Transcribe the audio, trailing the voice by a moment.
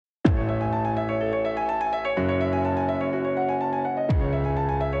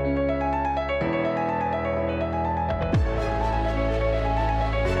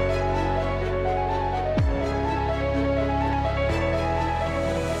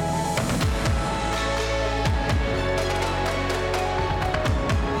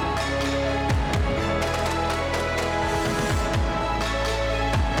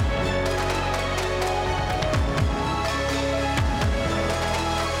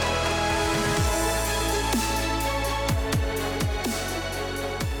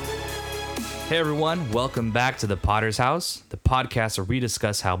Hey everyone, welcome back to the Potter's House, the podcast where we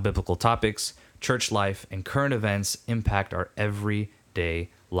discuss how biblical topics, church life, and current events impact our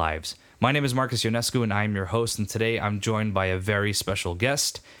everyday lives. My name is Marcus Ionescu and I'm your host, and today I'm joined by a very special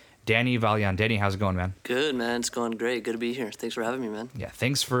guest, Danny Valian. Danny, how's it going, man? Good, man. It's going great. Good to be here. Thanks for having me, man. Yeah,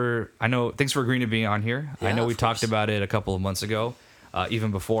 thanks for agreeing to be on here. Yeah, I know we of talked course. about it a couple of months ago,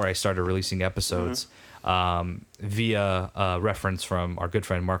 even before I started releasing episodes. Via reference from our good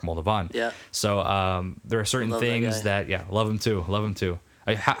friend Mark Moldovan. Yeah. So there are certain Love that things guy. love him too.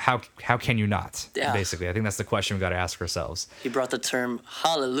 How can you not? Yeah. Basically, I think that's the question we got to ask ourselves. He brought the term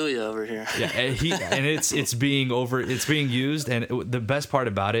hallelujah over here. Yeah, and it's being used, and the best part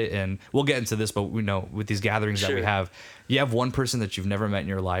about it, and we'll get into this, but we know with these gatherings that we Sure. have, you have one person that you've never met in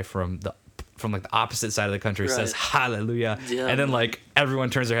your life from like the opposite side of the country Right. says hallelujah, Yeah, and then man. like everyone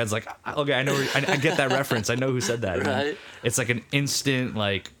turns their heads like, okay, I get that reference, I know who said that. And Right. it's like an instant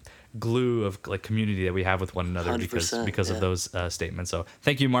like glue of like community that we have with one another 100%, because of yeah. those statements. So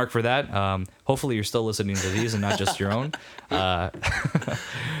thank you, Mark, for that. Hopefully you're still listening to these and not just your own. But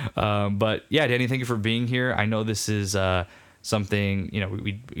yeah, Danny, thank you for being here. I know this is something,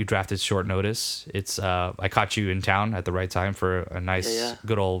 we drafted short notice. It's I caught you in town at the right time for a nice Yeah.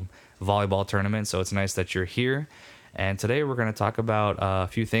 good old volleyball tournament, so it's nice that you're here. And today we're going to talk about a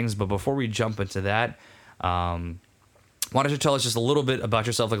few things, but before we jump into that, why don't you tell us just a little bit about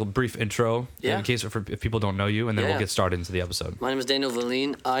yourself, like a brief intro, Yeah. in case if people don't know you, and then Yeah. we'll get started into the episode. My name is Daniel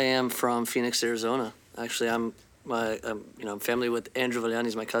Valine. I am from Phoenix, Arizona. Actually, I'm family with Andrew Valiani.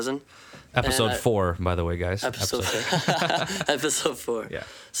 He's my cousin. Episode And 4, by the way, guys. Episode 4. Yeah.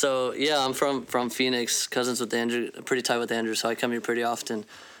 So yeah, I'm from Phoenix, cousins with Andrew, pretty tight with Andrew, so I come here pretty often.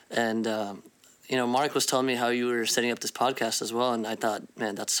 And Mark was telling me how you were setting up this podcast as well, and I thought,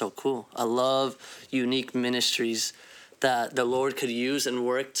 man, that's so cool. I love unique ministries that the Lord could use and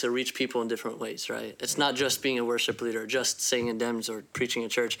work to reach people in different ways, right? It's not just being a worship leader, just singing hymns or preaching in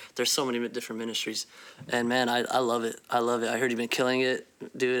church. There's so many different ministries. And man, I love it. I love it. I heard you've been killing it,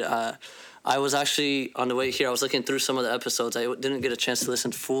 dude. I was actually on the way here. I was looking through some of the episodes. I didn't get a chance to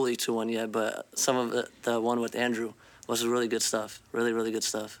listen fully to one yet, but some of the one with Andrew was really good stuff. Really, really good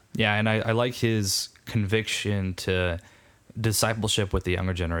stuff. Yeah, and I like his conviction to discipleship with the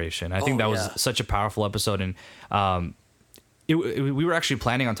younger generation. I think that was yeah. such a powerful episode, and we were actually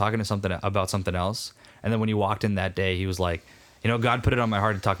planning on talking about something else, and then when he walked in that day, he was like, God put it on my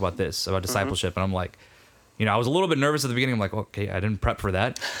heart to talk about this, about discipleship, and I'm like, I was a little bit nervous at the beginning. I'm like, okay, I didn't prep for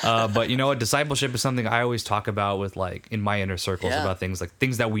that. But you know what? Discipleship is something I always talk about with like in my inner circles Yeah. about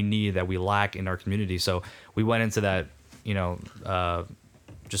things that we need, that we lack in our community. So we went into that,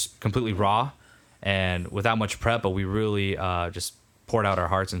 just completely raw and without much prep, but we really just poured out our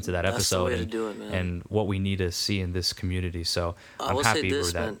hearts into that That's the episode way to and, do it, man. and what we need to see in this community. So I I'm will happy say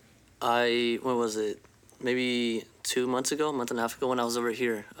this, for that. man. When was it? Maybe 2 months ago, a month and a half ago, when I was over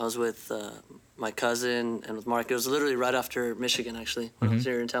here. I was with my cousin and with Mark. It was literally right after Michigan, actually, when I was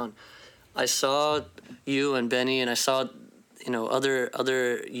here in town. I saw you and Benny, and I saw,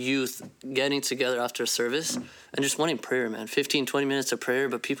 other youth getting together after service and just wanting prayer, man. 15, 20 minutes of prayer,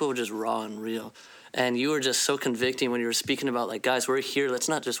 but people were just raw and real. And you were just so convicting when you were speaking about, like, guys, we're here. Let's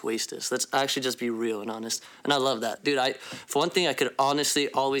not just waste this. Let's actually just be real and honest. And I love that. Dude, for one thing, I could honestly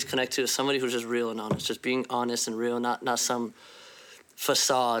always connect to is somebody who's just real and honest, just being honest and real, not some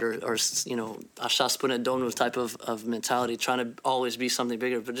facade or ashas donu type of mentality, trying to always be something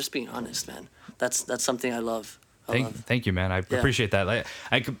bigger, but just being honest, man. That's something I love. Thank you, man. I appreciate that.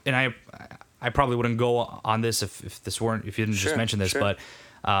 I probably wouldn't go on this if you didn't just mention this, sure. but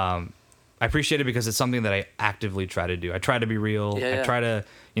I appreciate it because it's something that I actively try to do. I try to be real. Yeah. I try to,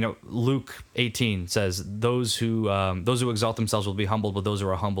 Luke 18 says, those who exalt themselves will be humbled, but those who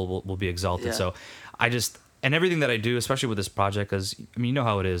are humble will be exalted. Yeah. So and everything that I do, especially with this project, because you know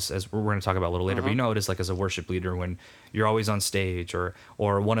how it is, as we're going to talk about a little later, but you know how it is like as a worship leader when you're always on stage or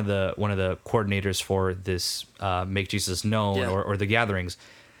one of the coordinators for this Make Jesus Known or the gatherings.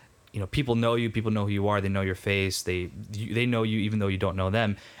 People know you, people know who you are, they know your face, they know you even though you don't know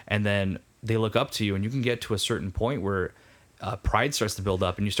them, and then they look up to you, and you can get to a certain point where pride starts to build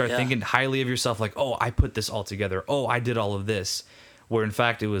up, and you start thinking highly of yourself, like, oh, I put this all together, oh, I did all of this, where in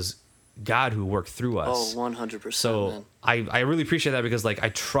fact it was God who worked through us. Oh, 100%. So man. I really appreciate that because like I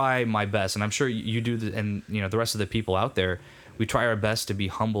try my best, and I'm sure you do, and the rest of the people out there, we try our best to be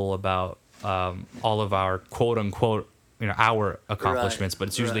humble about all of our quote unquote our accomplishments, but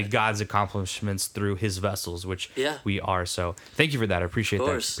it's usually God's accomplishments through His vessels, which we are. So thank you for that. I appreciate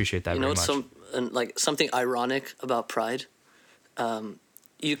that. Appreciate that very much. Something ironic about pride.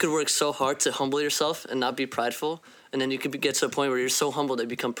 you could work so hard to humble yourself and not be prideful, and then you could get to a point where you're so humble that you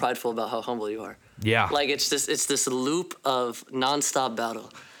become prideful about how humble you are. Yeah. Like it's this loop of nonstop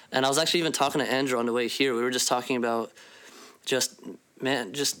battle. And I was actually even talking to Andrew on the way here. We were just talking about just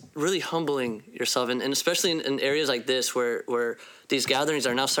really humbling yourself, and especially in areas like this where these gatherings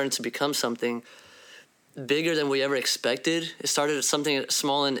are now starting to become something bigger than we ever expected. It started as something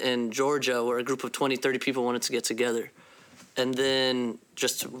small in Georgia where a group of 20, 30 people wanted to get together. And then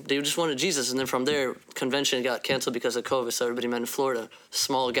they just wanted Jesus. And then from there, convention got canceled because of COVID, so everybody met in Florida.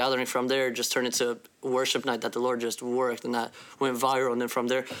 Small gathering from there just turned into a worship night that the Lord just worked, and that went viral. And then from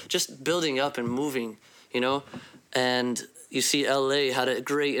there, just building up and moving, you know? And you see LA had a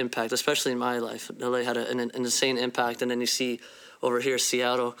great impact, especially in my life. LA had an insane impact. And then you see over here,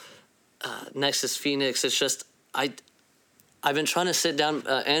 Seattle, next is Phoenix. It's just, I've been trying to sit down,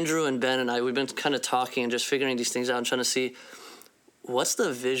 Andrew and Ben and I, we've been kind of talking and just figuring these things out and trying to see what's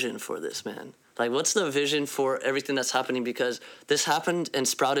the vision for this, man? Like, what's the vision for everything that's happening? Because this happened and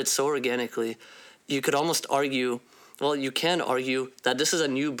sprouted so organically. You could almost argue, well, you can argue that this is a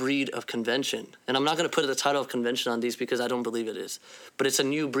new breed of convention. And I'm not going to put the title of convention on these because I don't believe it is. But it's a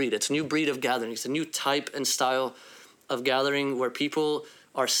new breed. It's a new breed of gathering. It's a new type and style of gathering where people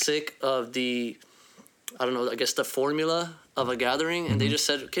are sick of the formula of a gathering, and they just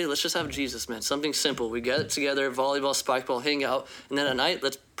said, okay, let's just have Jesus, man. Something simple. We get together, volleyball, spikeball, hang out, and then at night,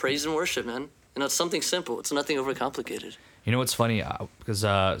 let's praise and worship, man. You know, it's something simple. It's nothing overcomplicated. You know what's funny? Because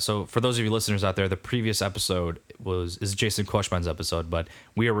so for those of you listeners out there, the previous episode is Jason Koshman's episode, but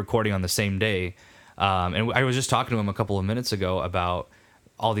we are recording on the same day. And I was just talking to him a couple of minutes ago about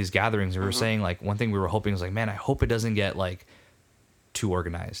all these gatherings. We were saying, like, one thing we were hoping was like, man, I hope it doesn't get like too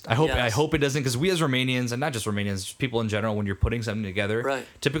organized. I hope it doesn't, because we as Romanians, and not just Romanians, just people in general, when you're putting something together, right,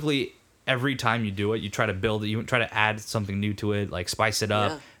 typically every time you do it, you try to build it, you try to add something new to it, like spice it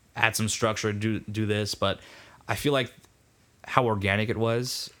up, add some structure, do this. But I feel like how organic it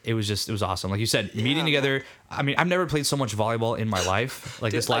was awesome. Like you said, meeting together. I mean, I've never played so much volleyball in my life,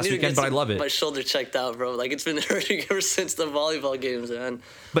 like, dude, this last weekend, but I love it. My shoulder checked out, bro. Like, it's been hurting ever since the volleyball games, man.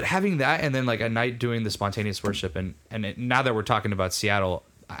 But having that, and then like at night doing the spontaneous worship, now that we're talking about Seattle,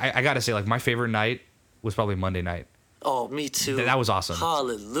 I gotta say, like, my favorite night was probably Monday night. Oh, me too. That was awesome.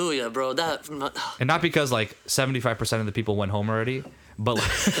 Hallelujah, bro. And not because like 75% of the people went home already, but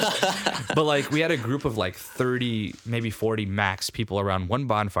like, but like, we had a group of like 30, maybe 40 max people around one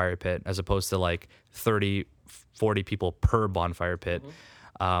bonfire pit, as opposed to like 30, 40 people per bonfire pit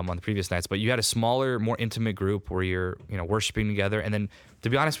on the previous nights. But you had a smaller, more intimate group where you're, worshiping together. And then, to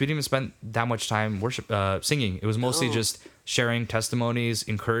be honest, we didn't even spend that much time singing. It was mostly just sharing testimonies,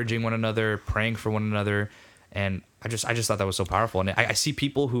 encouraging one another, praying for one another. And I just thought that was so powerful. And I see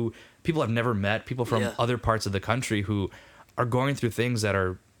people I've never met, people from other parts of the country who are going through things that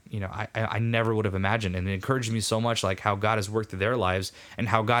are, I never would have imagined. And it encouraged me so much, like how God has worked through their lives and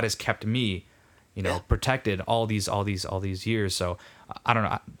how God has kept me, protected all these years. So I don't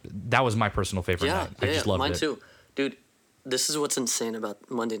know. That was my personal favorite night. I just loved it. Mine too. Dude, this is what's insane about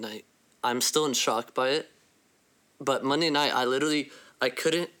Monday night. I'm still in shock by it. But Monday night, I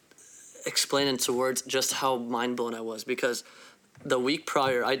couldn't explain into words just how mind blown I was, because the week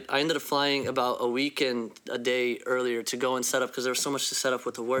prior, I ended up flying about a week and a day earlier to go and set up, because there was so much to set up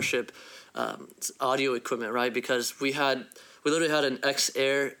with the worship audio equipment, right? Because we literally had an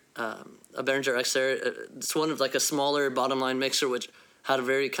X-Air, a Behringer X-Air. It's one of like a smaller bottom line mixer, which had a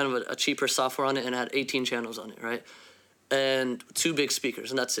very kind of a cheaper software on it, and had 18 channels on it, right? And 2 big speakers,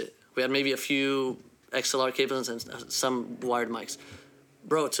 and that's it. We had maybe a few XLR cables and some wired mics.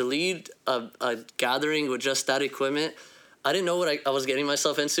 Bro, to lead a gathering with just that equipment, I didn't know what I was getting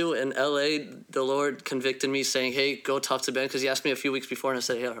myself into. In LA, the Lord convicted me, saying, hey, go talk to Ben, because he asked me a few weeks before, and I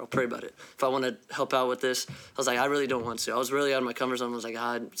said, hey, I'll pray about it. If I want to help out with this, I was like, I really don't want to. I was really out of my comfort zone. I was like,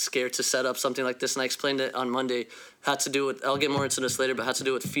 I'm scared to set up something like this, and I explained it on Monday. Had to do with, I'll get more into this later, but had to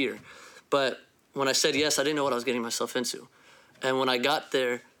do with fear. But when I said yes, I didn't know what I was getting myself into. And when I got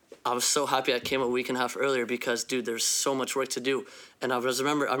there, I was so happy I came a week and a half earlier, because, dude, there's so much work to do. And I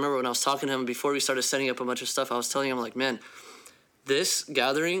remember when I was talking to him before we started setting up a bunch of stuff, I was telling him, like, man, this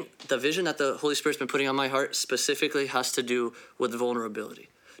gathering, the vision that the Holy Spirit's been putting on my heart specifically has to do with vulnerability.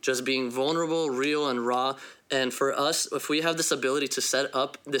 Just being vulnerable, real, and raw. And for us, if we have this ability to set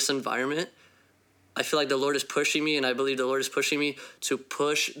up this environment, I feel like the Lord is pushing me, and I believe the Lord is pushing me to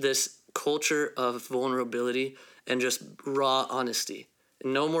push this culture of vulnerability and just raw honesty.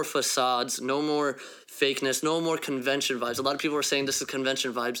 No more facades, no more fakeness, no more convention vibes. A lot of people are saying this is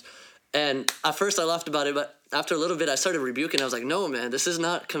convention vibes. And at first I laughed about it, but after a little bit I started rebuking. I was like, no, man, this is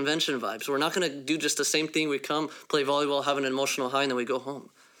not convention vibes. We're not going to do just the same thing. We come, play volleyball, have an emotional high, and then we go home.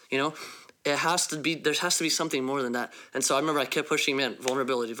 You know, there has to be something more than that. And so I remember I kept pushing, man,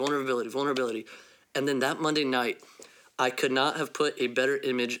 vulnerability. And then that Monday night, I could not have put a better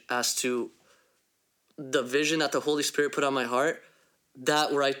image as to the vision that the Holy Spirit put on my heart.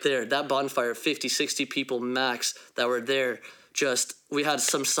 That right there, that bonfire, 50, 60 people max that were there. Just, we had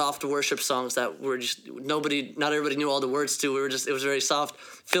some soft worship songs that were just, not everybody knew all the words to. It was very soft.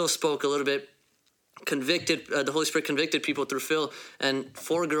 Phil spoke a little bit, convicted, the Holy Spirit convicted people through Phil. And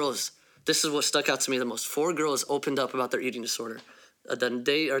 4 girls, this is what stuck out to me the most. 4 girls opened up about their eating disorder.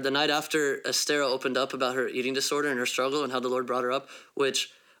 The night after, Estera opened up about her eating disorder and her struggle and how the Lord brought her up, which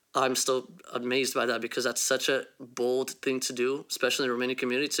I'm still amazed by that, because that's such a bold thing to do, especially in the Romanian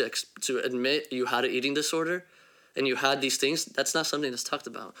community, to admit you had an eating disorder and you had these things. That's not something that's talked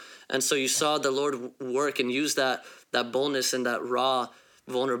about. And so you saw the Lord work and use that boldness and that raw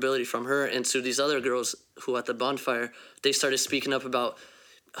vulnerability from her into these other girls who at the bonfire, they started speaking up about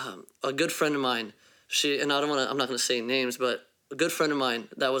a good friend of mine. I'm not going to say names, but a good friend of mine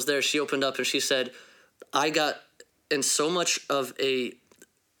that was there, she opened up and she said, I got in so much of a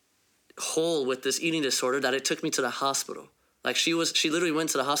hole with this eating disorder that it took me to the hospital. Like she literally went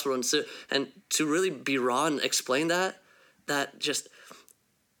to the hospital and to really be raw and explain that's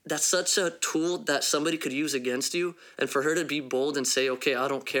such a tool that somebody could use against you. And for her to be bold and say, okay, I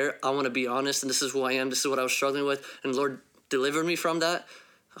don't care. I want to be honest. And this is who I am. This is what I was struggling with. And Lord delivered me from that.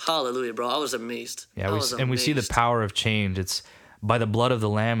 Hallelujah, bro. I was amazed. Yeah. We see the power of change. It's by the blood of the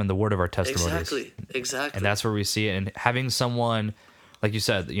Lamb and the word of our testimonies. Exactly. And that's where we see it. And having someone, like you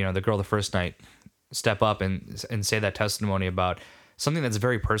said, the girl the first night, step up and say that testimony about something that's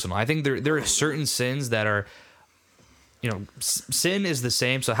very personal. I think there are certain sins that are, sin is the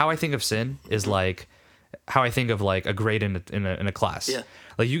same. So how I think of sin is like how I think of like a grade in a class. Yeah.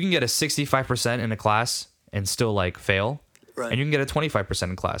 Like you can get a 65% in a class and still like fail. Right. And you can get a 25%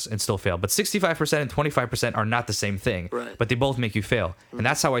 in class and still fail. But 65% and 25% are not the same thing. Right. But they both make you fail. Mm-hmm. And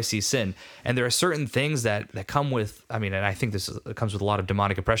that's how I see sin. And there are certain things that come with, and I think it comes with a lot of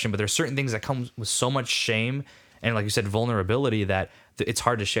demonic oppression, but there are certain things that come with so much shame and, like you said, vulnerability that it's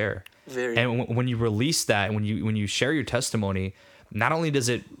hard to share. And when you release that, when you share your testimony, not only does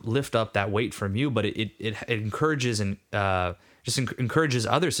it lift up that weight from you, but it encourages and encourages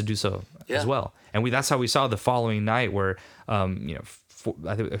others to do so as well. And that's how we saw the following night where, I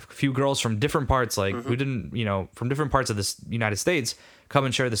think a few girls from different parts, like who didn't, from different parts of the United States come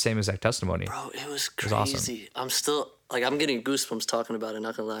and share the same exact testimony. Bro, it was crazy. It was awesome. I'm still, I'm getting goosebumps talking about it,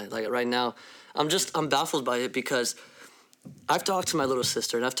 not gonna lie. Like right now, I'm baffled by it because I've talked to my little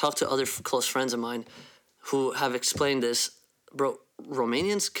sister and I've talked to other close friends of mine who have explained this. Bro,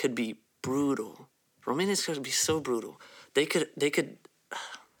 Romanians could be brutal. Romanians could be so brutal. They could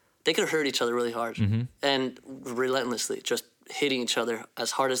hurt each other really hard and relentlessly, just hitting each other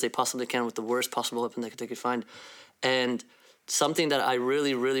as hard as they possibly can with the worst possible weapon they could find. And something that I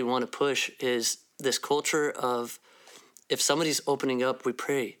really, really want to push is this culture of, if somebody's opening up, we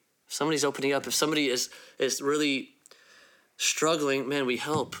pray. If somebody's opening up, if somebody is really struggling, man, we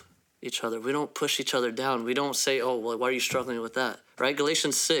help each other. We don't push each other down. We don't say, oh, well, why are you struggling with that? Right?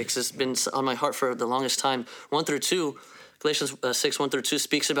 Galatians 6 has been on my heart for the longest time. 1-2, Galatians 6, 1-2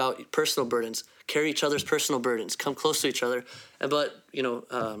 speaks about personal burdens. Carry each other's personal burdens. Come close to each other. But,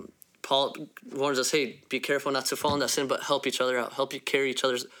 Paul warns us, hey, be careful not to fall in that sin, but help each other out. Help you carry each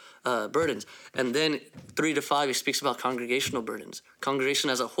other's burdens. And then 3-5, he speaks about congregational burdens. Congregation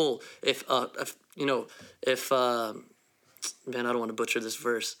as a whole. Man, I don't want to butcher this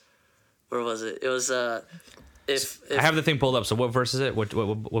verse. Where was it? It was if I have the thing pulled up. So what verse is it? What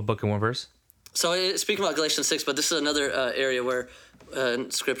book and what verse? So it's speaking about Galatians 6, but this is another area where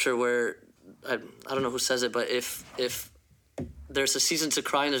in Scripture where I don't know who says it, but if there's a season to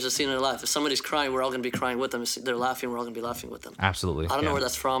cry and there's a season to laugh. If somebody's crying, we're all going to be crying with them. If they're laughing, we're all going to be laughing with them. Absolutely. I don't know where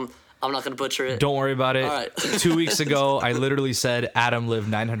that's from. I'm not going to butcher it. Don't worry about it. All right. 2 weeks ago, I literally said Adam lived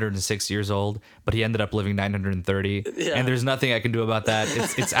 906 years old, but he ended up living 930. Yeah. And there's nothing I can do about that.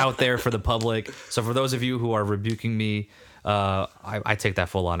 It's out there for the public. So for those of you who are rebuking me, I take that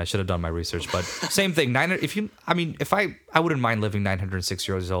full on. I should have done my research, but same thing. I wouldn't mind living 906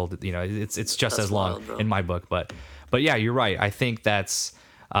 years old. It's just as long wild, in my book. But yeah, you're right. I think that's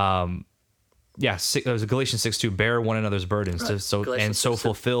it was Galatians 6:2. Bear one another's burdens, right. so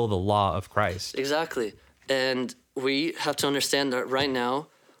fulfill the law of Christ. Exactly, and we have to understand that right now,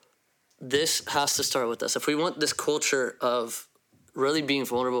 this has to start with us. If we want this culture of really being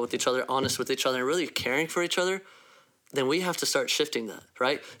vulnerable with each other, honest with each other, and really caring for each other, then we have to start shifting that,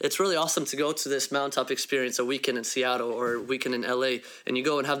 right? It's really awesome to go to this mountaintop experience a weekend in Seattle or a weekend in LA, and you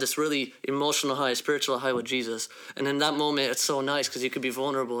go and have this really emotional high, spiritual high with Jesus. And in that moment, it's so nice because you could be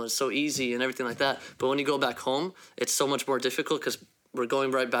vulnerable and it's so easy and everything like that. But when you go back home, it's so much more difficult because we're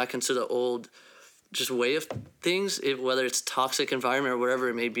going right back into the old just way of things, whether it's toxic environment or whatever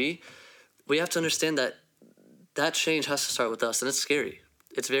it may be. We have to understand that that change has to start with us, and it's scary.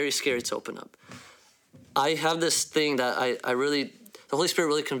 It's very scary to open up. I have this thing that I really, the Holy Spirit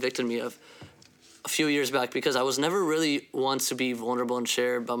really convicted me of a few years back, because I was never really one to be vulnerable and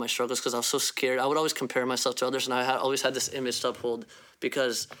share about my struggles because I was so scared. I would always compare myself to others, and I always had this image to uphold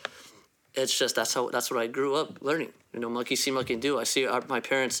because it's just that's what I grew up learning. You know, monkey see, monkey do. I see my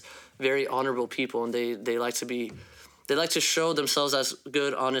parents very honorable people, and they like to show themselves as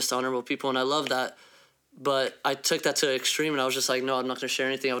good, honest, honorable people, and I love that. But I took that to the extreme, and I was just like, no, I'm not going to share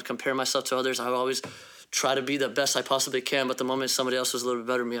anything. I would compare myself to others. I would always try to be the best I possibly can, but the moment somebody else was a little bit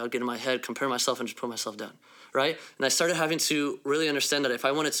better than me, I would get in my head, compare myself, and just put myself down, right? And I started having to really understand that if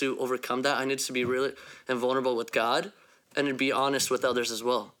I wanted to overcome that, I needed to be really and vulnerable with God and to be honest with others as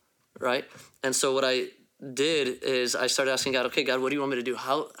well, right? And so what I did is I started asking God, okay, God, what do you want me to do?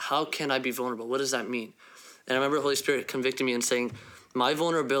 How can I be vulnerable? What does that mean? And I remember the Holy Spirit convicting me and saying, my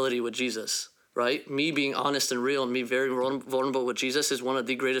vulnerability with Jesus, right? Me being honest and real and me very vulnerable with Jesus is one of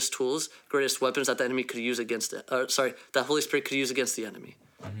the greatest tools, greatest weapons that the enemy could use against it. That Holy Spirit could use against the enemy,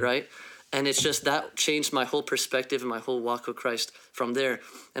 right? And it's just that changed my whole perspective and my whole walk with Christ from there.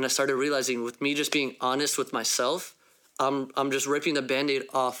 And I started realizing with me just being honest with myself, I'm just ripping the Band-Aid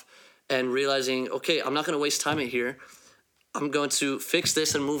off and realizing, okay, I'm not going to waste time in here. I'm going to fix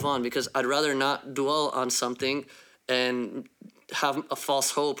this and move on, because I'd rather not dwell on something and have a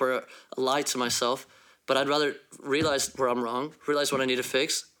false hope or a lie to myself, but I'd rather realize where I'm wrong, realize what I need to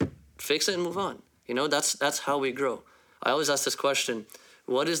fix it and move on. You know, that's how we grow. I always ask this question,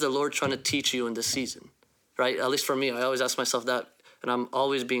 what is the Lord trying to teach you in this season, right? At least for me, I always ask myself that, and I'm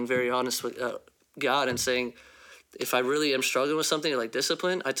always being very honest with God and saying, if I really am struggling with something like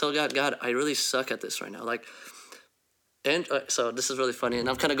discipline, I tell God, I really suck at this right now. Like, and so this is really funny, and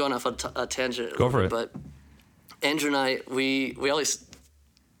I'm kind of going off a tangent. Go for it. But Andrew and I, we always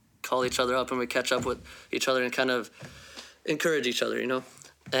call each other up and we catch up with each other and kind of encourage each other, you know?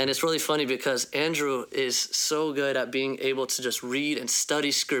 And it's really funny because Andrew is so good at being able to just read and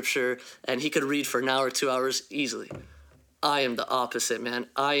study scripture, and he could read for an hour, 2 hours easily. I am the opposite, man.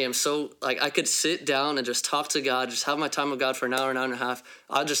 I am so, like, I could sit down and just talk to God, just have my time with God for an hour and a half.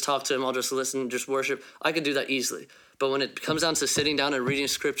 I'll just talk to him. I'll just listen, just worship. I could do that easily. But when it comes down to sitting down and reading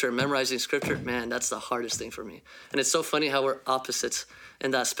scripture and memorizing scripture, man, that's the hardest thing for me. And it's so funny how we're opposites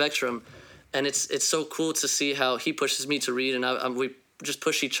in that spectrum. And it's so cool to see how he pushes me to read, and we just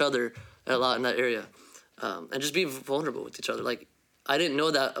push each other a lot in that area. And just be vulnerable with each other. Like, I didn't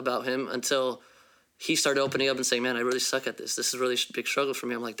know that about him until he started opening up and saying, man, I really suck at this. This is a really big struggle for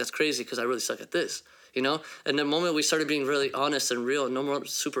me. I'm like, that's crazy because I really suck at this, you know? And the moment we started being really honest and real and no more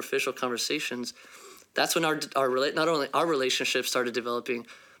superficial conversations, that's when not only our relationship started developing,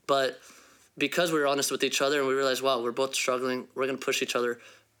 but because we were honest with each other and we realized, wow, we're both struggling, we're going to push each other,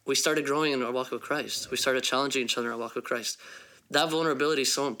 we started growing in our walk with Christ. We started challenging each other in our walk with Christ. That vulnerability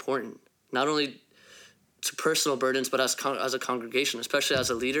is so important, not only to personal burdens, but as a congregation, especially as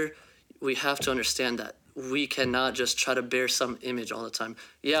a leader. We have to understand that we cannot just try to bear some image all the time.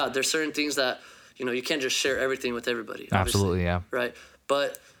 Yeah, there's certain things that, you know, you can't just share everything with everybody. Absolutely, yeah. Right?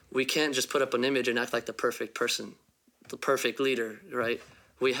 But we can't just put up an image and act like the perfect person, the perfect leader, right?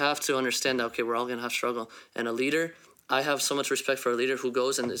 We have to understand that, okay, we're all going to have struggle. And a leader, I have so much respect for a leader who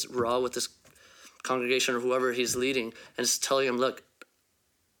goes and is raw with this congregation or whoever he's leading and is telling him, look,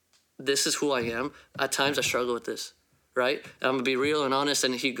 this is who I am. At times I struggle with this. Right? And I'm going to be real and honest.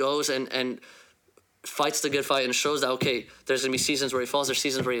 And he goes and fights the good fight and shows that, okay, there's going to be seasons where he falls. There's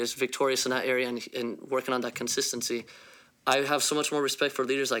seasons where he is victorious in that area and working on that consistency. I have so much more respect for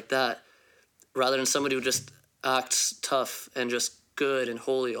leaders like that rather than somebody who just acts tough and just good and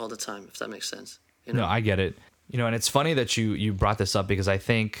holy all the time, if that makes sense. You know? No, I get it. You know, and it's funny that you brought this up because I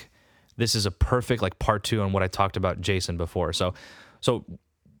think this is a perfect like part 2 on what I talked about Jason before. So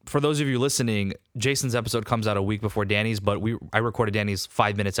for those of you listening, Jason's episode comes out a week before Danny's, but I recorded Danny's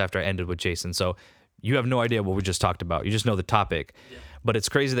 5 minutes after I ended with Jason. So you have no idea what we just talked about. You just know the topic. Yeah. But it's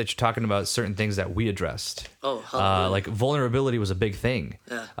crazy that you're talking about certain things that we addressed. Oh, like vulnerability was a big thing.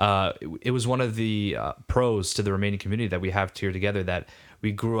 Yeah. It was one of the pros to the remaining community that we have here together, that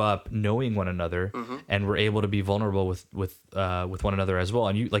we grew up knowing one another and were able to be vulnerable with one another as well.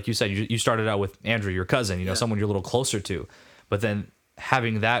 And you, like you said, you started out with Andrew, your cousin, you know, someone you're a little closer to, but then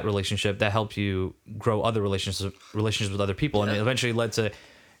having that relationship that helped you grow other relationships with other people, and it eventually led to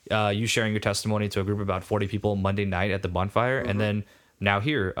you sharing your testimony to a group of about 40 people Monday night at the bonfire, and then now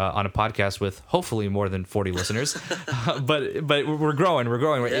here on a podcast with hopefully more than 40 listeners. but we're growing.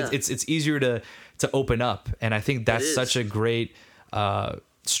 Right? Yeah. It's easier to open up, and I think that's such a great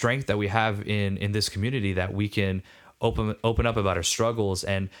strength that we have in this community, that we can open up about our struggles.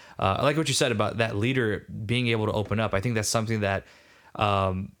 And I like what you said about that leader being able to open up. I think that's something that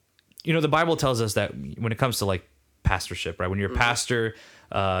the Bible tells us that when it comes to like pastorship, right? When you're a pastor,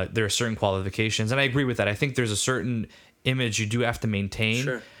 there are certain qualifications, and I agree with that. I think there's a certain image you do have to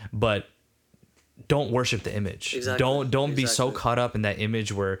maintain, but don't worship the image. Exactly. Don't be so caught up in that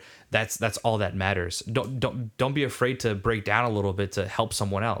image where that's all that matters. Don't be afraid to break down a little bit to help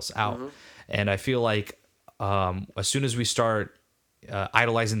someone else out. And I feel like as soon as we start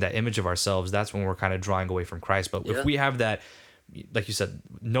idolizing that image of ourselves, that's when we're kind of drawing away from Christ. But if we have that, like you said,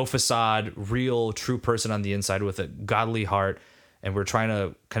 no facade, real, true person on the inside with a godly heart, and we're trying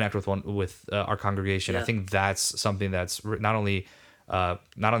to connect with our congregation, I think that's something that's not only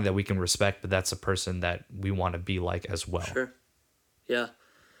that we can respect, but that's a person that we want to be like as well. Sure. Yeah.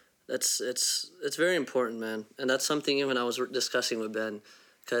 It's very important, man. And that's something even I was discussing with Ben,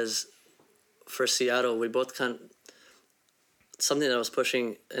 because for Seattle, we both something that I was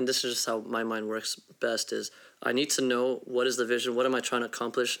pushing, and this is just how my mind works best, is I need to know what is the vision, what am I trying to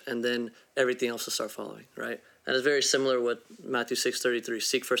accomplish, and then everything else will start following, right? And it's very similar with Matthew 6:33,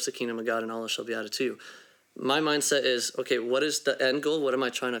 seek first the kingdom of God and all else shall be added to you. My mindset is, okay, what is the end goal? What am I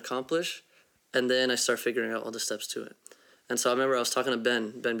trying to accomplish? And then I start figuring out all the steps to it. And so I remember I was talking to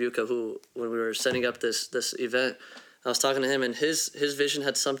Ben Buca, who, when we were setting up this event, I was talking to him, and his vision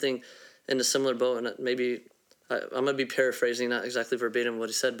had something in a similar boat. And maybe I'm going to be paraphrasing, not exactly verbatim what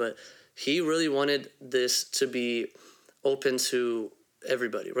he said, but he really wanted this to be open to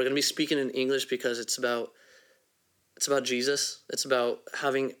everybody. We're going to be speaking in English because it's about Jesus. It's about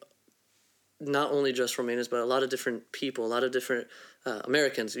having not only just Romanians, but a lot of different people, a lot of different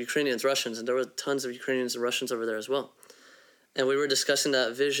Americans, Ukrainians, Russians, and there were tons of Ukrainians and Russians over there as well. And we were discussing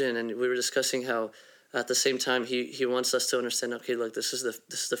that vision, and we were discussing how at the same time he wants us to understand, okay, look, this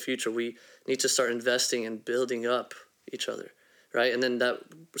is the future. We need to start investing and building up each other, right? And then that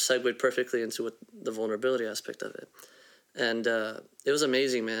segued perfectly into the vulnerability aspect of it. And it was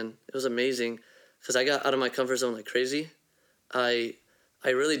amazing, man. It was amazing because I got out of my comfort zone like crazy. I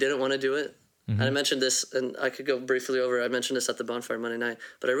really didn't want to do it. And I mentioned this, and I could go briefly over. I mentioned this at the bonfire Monday night,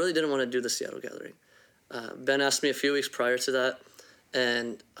 but I really didn't want to do the Seattle gathering. Ben asked me a few weeks prior to that,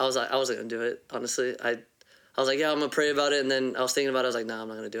 and I was like, I wasn't gonna do it. Honestly, I was like, yeah, I'm gonna pray about it, and then I was thinking about it. I was like, nah, I'm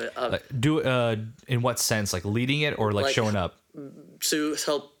not gonna do it. In what sense? Like leading it, or like showing up to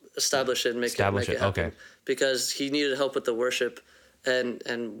help establish it and make it happen. Okay. Because he needed help with the worship, and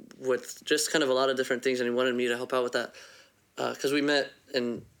with just kind of a lot of different things, and he wanted me to help out with that. Because we met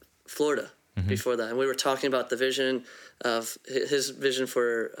in Florida before that, and we were talking about the vision of his vision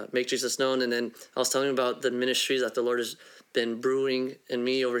for Make Jesus Known, and then I was telling him about the ministries that the Lord has been brewing in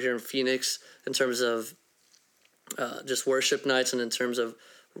me over here in Phoenix in terms of just worship nights, and in terms of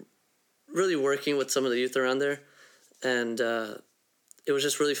really working with some of the youth around there. And it was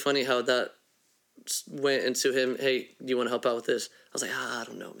just really funny how that went into him, hey, do you want to help out with this? I was like, I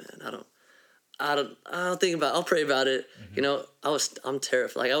don't know, man. I'll think about it. I'll pray about it. You know, I'm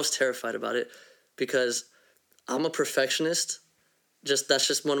terrified. Like, I was terrified about it because I'm a perfectionist. That's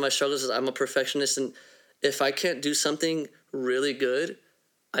just one of my struggles, is I'm a perfectionist. And if I can't do something really good,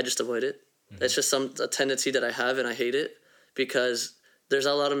 I just avoid it. It's just a tendency that I have, and I hate it because there's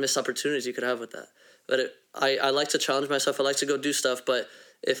a lot of missed opportunities you could have with that. But I like to challenge myself. I like to go do stuff. But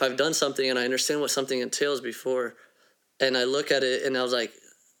if I've done something and I understand what something entails before, and I look at it and I was like,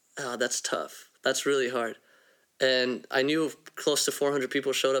 oh, that's tough. That's really hard. And I knew close to 400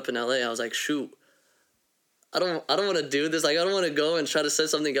 people showed up in LA. I was like, shoot, I don't want to do this. Like, I don't want to go and try to set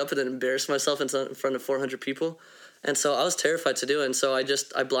something up and then embarrass myself in front of 400 people. And so I was terrified to do it. And so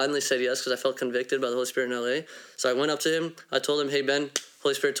I blindly said yes because I felt convicted by the Holy Spirit in LA. So I went up to him. I told him, hey, Ben,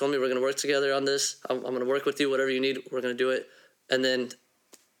 Holy Spirit told me we're going to work together on this. I'm going to work with you. Whatever you need, we're going to do it. And then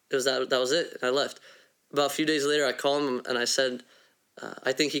it was that was it. And I left. About a few days later, I called him and I said,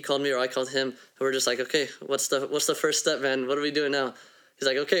 I think he called me or I called him. And we're just like, okay, what's the first step, man? What are we doing now? He's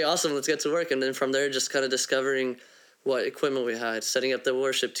like, okay, awesome, let's get to work. And then from there, just kind of discovering what equipment we had, setting up the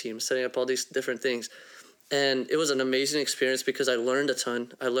worship team, setting up all these different things. And it was an amazing experience because I learned a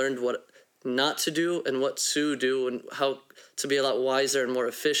ton. I learned what not to do and what to do and how to be a lot wiser and more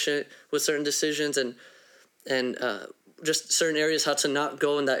efficient with certain decisions and just certain areas, how to not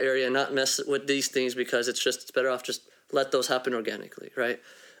go in that area and not mess with these things because it's better off just let those happen organically, right?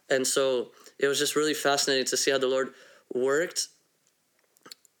 And so it was just really fascinating to see how the Lord worked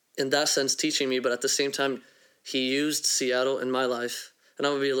in that sense, teaching me, but at the same time, he used Seattle in my life. And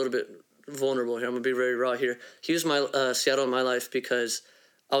I'm going to be a little bit vulnerable here. I'm going to be very raw here. He used my Seattle in my life because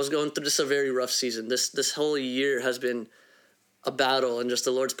I was going through just a very rough season. This whole year has been a battle, and just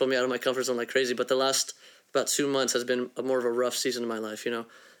the Lord's put me out of my comfort zone like crazy. But the last about 2 months has been more of a rough season in my life, you know?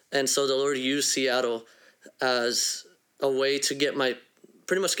 And so the Lord used Seattle as a way to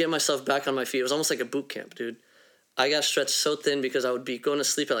pretty much get myself back on my feet. It was almost like a boot camp, dude. I got stretched so thin because I would be going to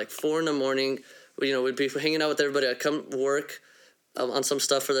sleep at like 4 a.m. You know, we'd be hanging out with everybody. I'd come work on some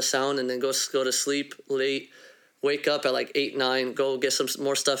stuff for the sound, and then go to sleep late, wake up at like 8, 9, go get some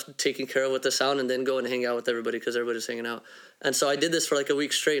more stuff taken care of with the sound, and then go and hang out with everybody because everybody's hanging out. And so I did this for like a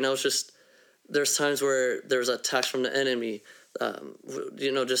week straight, and I was just, there's times where there's attacks from the enemy,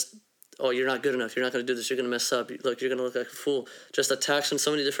 you know, just, oh, you're not good enough, you're not going to do this, you're going to mess up, look, you're going to look like a fool. Just attacks in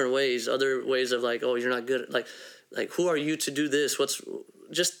so many different ways, other ways of like, oh, you're not good, like who are you to do this? What's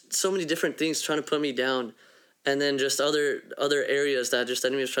just so many different things trying to put me down. And then just other areas that just the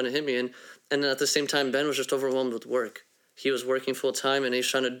enemy was trying to hit me in. And then at the same time, Ben was just overwhelmed with work. He was working full time, and he's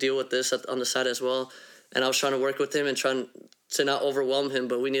trying to deal with this on the side as well. And I was trying to work with him and trying to not overwhelm him,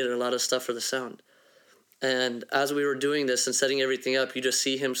 but we needed a lot of stuff for the sound. And as we were doing this and setting everything up, you just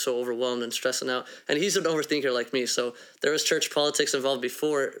see him so overwhelmed and stressing out. And he's an overthinker like me. So there was church politics involved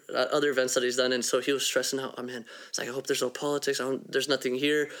before other events that he's done. And so he was stressing out. Oh, man, it's like, I hope there's no politics. There's nothing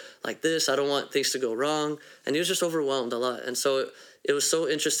here like this. I don't want things to go wrong. And he was just overwhelmed a lot. And so it was so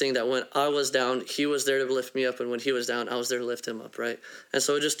interesting that when I was down, he was there to lift me up. And when he was down, I was there to lift him up, right? And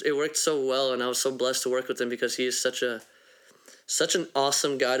so it worked so well. And I was so blessed to work with him because he is such an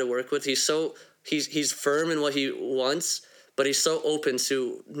awesome guy to work with. He's firm in what he wants, but he's so open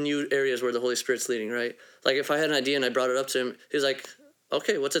to new areas where the Holy Spirit's leading, right? Like if I had an idea and I brought it up to him, he's like,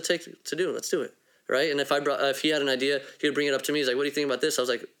 okay, what's it take to do? Let's do it, right? And if he had an idea, he would bring it up to me. He's like, what do you think about this? I was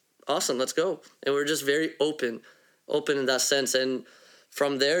like, awesome, let's go. And we're just very open in that sense. And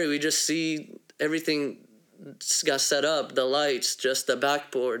from there, we just see everything got set up, the lights, just the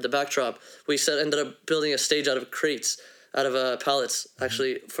backboard, the backdrop. We ended up building a stage out of crates, out of pallets,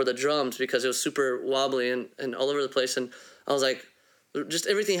 actually, for the drums because it was super wobbly and all over the place. And I was like, just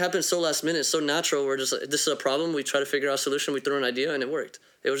everything happened so last minute, so natural. We're just like, this is a problem. We try to figure out a solution. We threw an idea and it worked.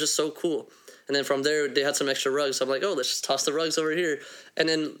 It was just so cool. And then from there, they had some extra rugs. So I'm like, oh, let's just toss the rugs over here. And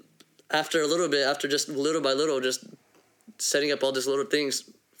then after just little by little, just setting up all these little things,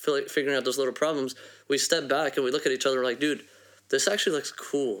 figuring out those little problems, we step back and we look at each other like, dude, this actually looks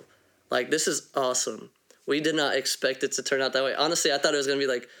cool. Like, this is awesome. We did not expect it to turn out that way. Honestly, I thought it was going to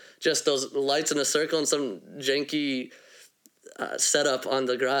be like just those lights in a circle and some janky setup on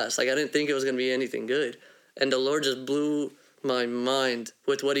the grass. Like, I didn't think it was going to be anything good. And the Lord just blew my mind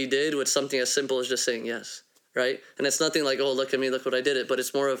with what he did with something as simple as just saying yes, right? And it's nothing like, oh, look at me, look what I did it. But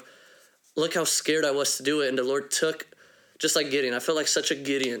it's more of, look how scared I was to do it. And the Lord took, just like Gideon. I felt like such a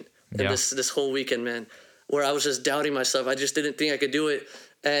Gideon in this whole weekend, man, where I was just doubting myself. I just didn't think I could do it.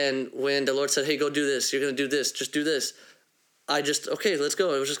 And when the Lord said, hey, go do this, you're going to do this, just do this, I just, okay, let's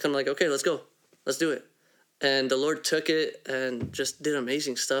go. It was just kind of like, okay, let's go. Let's do it. And the Lord took it and just did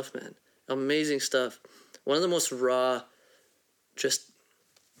amazing stuff, man. Amazing stuff. One of the most raw, just,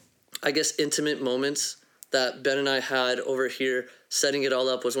 I guess, intimate moments that Ben and I had over here setting it all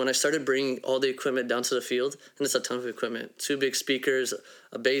up was when I started bringing all the equipment down to the field. And it's a ton of equipment. 2 big speakers,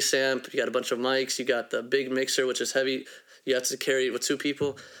 a bass amp, you got a bunch of mics, you got the big mixer, which is heavy. You have to carry it with 2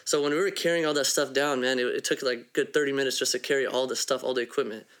 people. So when we were carrying all that stuff down, man, it took like good 30 minutes just to carry all the stuff, all the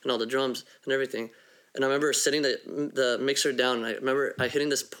equipment and all the drums and everything. And I remember sitting the mixer down, and I remember I hitting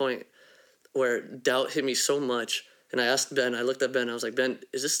this point where doubt hit me so much. And I asked Ben, I looked at Ben, I was like, Ben,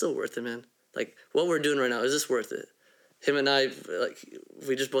 is this still worth it, man? Like, what we're doing right now, is this worth it? Him and I, like,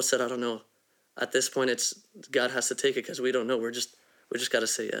 we just both said, I don't know. At this point, it's God has to take it because we don't know. We just got to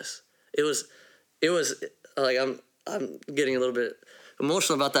say yes. It was like, I'm getting a little bit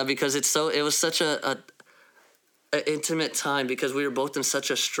emotional about that because it was such a intimate time because we were both in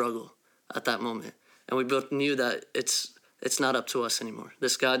such a struggle at that moment. And we both knew that it's not up to us anymore.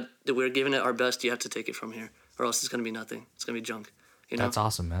 This God, that we're giving it our best, you have to take it from here or else it's going to be nothing. It's going to be junk. You know? That's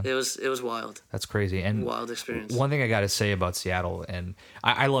awesome, man. It was wild. That's crazy. And wild experience. One thing I got to say about Seattle, and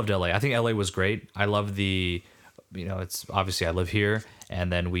I loved LA. I think LA was great. I love it's obviously I live here,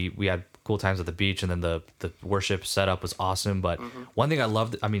 and then we had cool times at the beach, and then the worship setup was awesome. But one thing I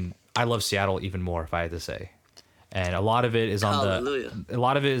love Seattle even more, if I had to say. And a lot of it is on Hallelujah. a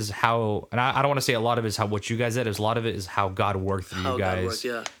lot of it is how, and I don't want to say a lot of it is how what you guys did. Is a lot of it is how God worked through How you God guys, worked,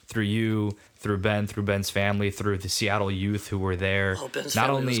 yeah. through you, through Ben, through Ben's family, through the Seattle youth who were there. Oh, Ben's not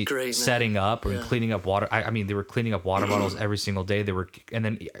family was only great, man. setting up and Yeah. cleaning up water. I mean, they were cleaning up water bottles every single day. They were, and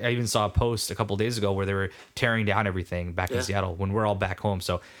then I even saw a post a couple days ago where they were tearing down everything back in Yeah. Seattle when we're all back home.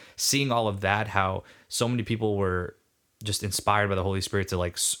 So seeing all of that, how so many people were just inspired by the Holy Spirit to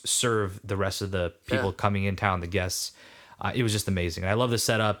like serve the rest of the people Yeah. coming in town, the guests. It was just amazing. And I love the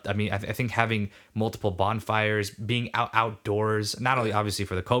setup. I mean, I think having multiple bonfires, being outdoors, not only obviously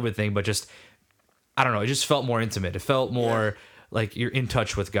for the COVID thing, but just, I don't know, it just felt more intimate. It felt more like you're in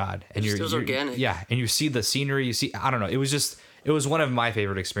touch with God, and It was organic. Yeah, and you see the scenery. You see, I don't know. It was one of my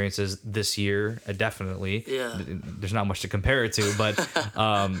favorite experiences this year. Definitely. Yeah. There's not much to compare it to, but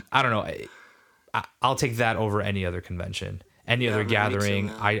I don't know. I'll take that over any other convention, any other me too, gathering.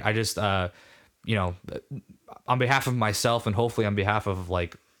 man. I just, you know, on behalf of myself and hopefully on behalf of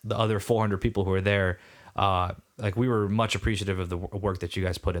like the other 400 people who are there, like we were much appreciative of the work that you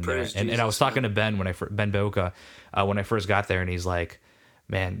guys put in Praise there. And I was Jesus, talking to Ben Ben Boca, when I first got there, and he's like,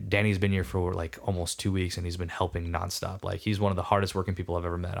 man, Danny's been here for like almost 2 weeks and he's been helping nonstop. Like he's one of the hardest working people I've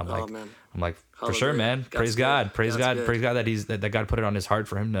ever met. I'm man. like, for sure, Hallelujah. man. God's Praise good. God. Praise God's God. good. Praise God that God put it on his heart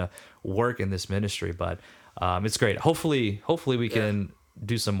for him to work in this ministry. But it's great. Hopefully we can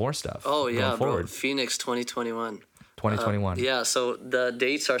do some more stuff. Oh yeah, going forward. bro. Phoenix 2021. 2021. Yeah, so the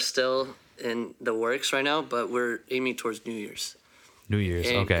dates are still in the works right now, but we're aiming towards New Year's. New Year's.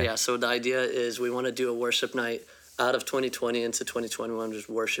 And, Okay. Yeah, so the idea is we want to do a worship night out of 2020 into 2021, just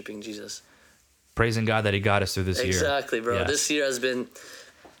worshiping Jesus. Praising God that he got us through this year. Exactly, bro. Yes. This year has been,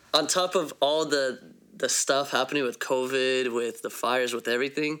 on top of all the stuff happening with COVID, with the fires, with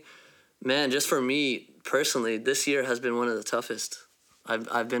everything, man, just for me personally, this year has been one of the toughest.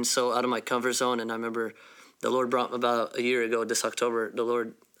 I've been so out of my comfort zone, and I remember the Lord brought about a year ago, this October, the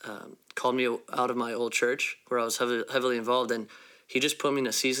Lord called me out of my old church where I was heavily involved, and he just put me in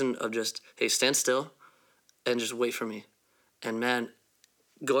a season of just, hey, stand still and just wait for me. And man,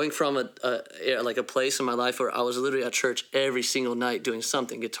 going from a place in my life where I was literally at church every single night doing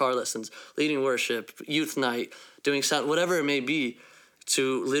something, guitar lessons, leading worship, youth night, doing sound, whatever it may be,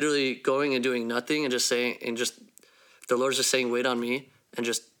 to literally going and doing nothing and just saying, and just the Lord's just saying, wait on me and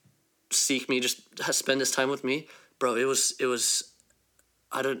just seek me, just spend this time with me, bro. It was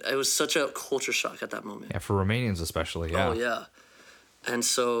such a culture shock at that moment. Yeah, for Romanians especially. Yeah. Oh yeah. And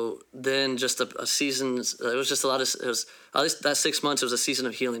so then just a season, it was just a lot of, it was, at least that 6 months, it was a season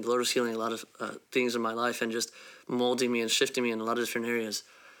of healing. The Lord was healing a lot of things in my life and just molding me and shifting me in a lot of different areas.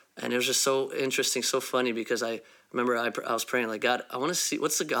 And it was just so interesting, so funny, because I remember I was praying, like, God, I want to see,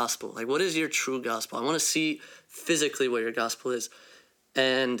 what's the gospel? Like, what is your true gospel? I want to see physically what your gospel is.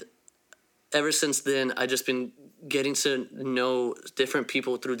 And ever since then, I've just been getting to know different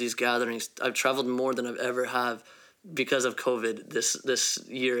people through these gatherings. I've traveled more than I've ever have because of COVID this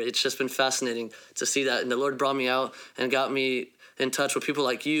year. It's just been fascinating to see that. And the Lord brought me out and got me in touch with people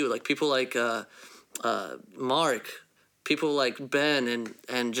like you, like people like Mark, people like Ben,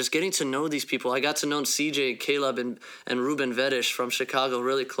 and just getting to know these people. I got to know CJ, Caleb, and Ruben Vedish from Chicago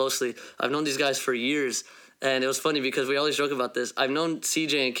really closely. I've known these guys for years. And it was funny because we always joke about this. I've known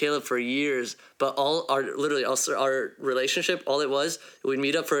CJ and Caleb for years, but our relationship, all it was, we'd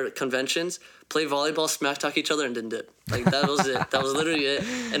meet up for conventions, play volleyball, smack talk each other, and then dip. Like, that was it. That was literally it.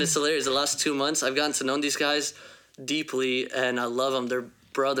 And it's hilarious. The last 2 months, I've gotten to know these guys deeply, and I love them. They're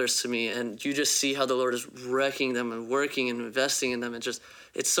brothers to me. And you just see how the Lord is wrecking them and working and investing in them. And just,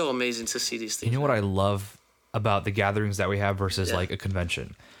 it's so amazing to see these things. You know what I love about the gatherings that we have versus like a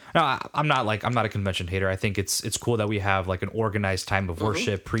convention? No, I'm not a convention hater. I think it's cool that we have like an organized time of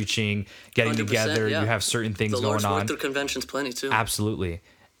worship, preaching, getting 100%, together. yeah. You have certain things The Lord's going on. worked through conventions plenty too. Absolutely.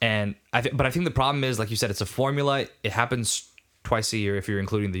 And but I think the problem is, like you said, it's a formula. It happens twice a year if you're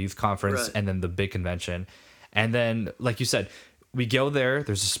including the youth conference Right. and then the big convention. And then, like you said, we go there,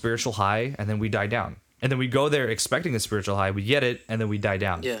 there's a spiritual high, and then we die down. And then we go there expecting a spiritual high, we get it, and then we die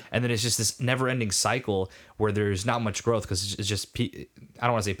down. Yeah. And then it's just this never-ending cycle where there's not much growth because it's just, I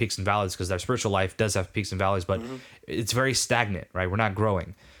don't want to say peaks and valleys because our spiritual life does have peaks and valleys, but it's very stagnant, right? We're not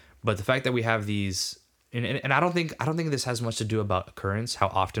growing. But the fact that we have these, and I don't think this has much to do about occurrence, how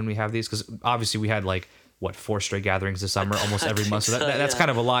often we have these, because obviously we had 4 straight gatherings this summer, almost every month. So that's yeah. kind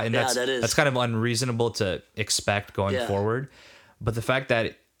of a lot, and Yeah, that is. that's kind of unreasonable to expect going Yeah. forward. But the fact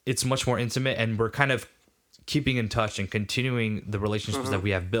that it's much more intimate and we're kind of keeping in touch and continuing the relationships that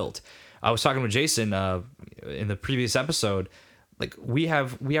we have built. I was talking with Jason in the previous episode. Like we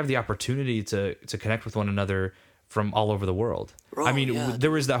have the opportunity to connect with one another from all over the world. Bro, I mean, yeah.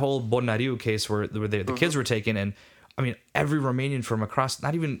 there was that whole Bonariu case where the kids were taken, and I mean, every Romanian from across,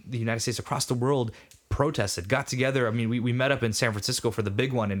 not even the United States, across the world, protested, got together. I mean, we met up in San Francisco for the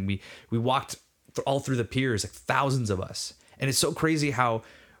big one, and we walked all through the piers, like thousands of us. And it's so crazy how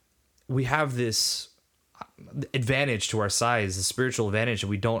we have this advantage to our size, the spiritual advantage, and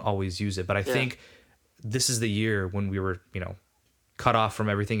we don't always use it. But I think this is the year when we were, cut off from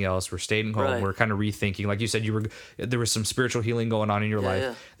everything else. We're staying home. Right. We're kind of rethinking. Like you said, there was some spiritual healing going on in your life.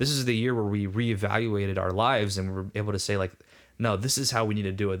 Yeah. This is the year where we reevaluated our lives and we're able to say, like, no, this is how we need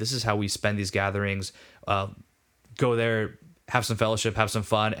to do it. This is how we spend these gatherings. Go there, have some fellowship, have some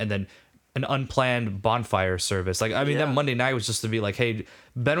fun, and then an unplanned bonfire service. Like, I mean, that Monday night was just to be like, hey,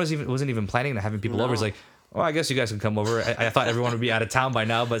 Ben wasn't even planning on having people over. He's like, well, I guess you guys can come over. I thought everyone would be out of town by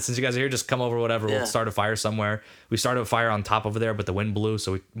now, but since you guys are here, just come over, whatever. We'll start a fire somewhere. We started a fire on top over there, but the wind blew,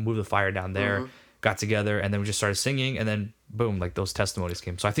 so we moved the fire down there, got together, and then we just started singing, and then boom, like those testimonies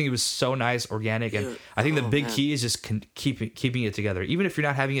came. So I think it was so nice, organic, and I think the big key is just keeping it together. Even if you're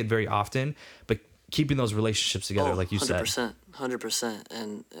not having it very often, but keeping those relationships together, like you 100%, said. 100%.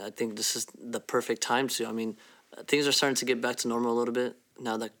 And I think this is the perfect time to. I mean, things are starting to get back to normal a little bit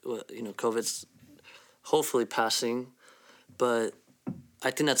now that, COVID's hopefully passing. But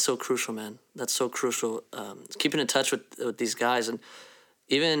I think that's so crucial, man. That's so crucial. Keeping in touch with these guys. And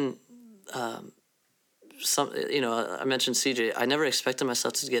even, I mentioned CJ. I never expected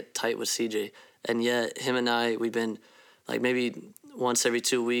myself to get tight with CJ. And yet him and I, we've been like maybe once every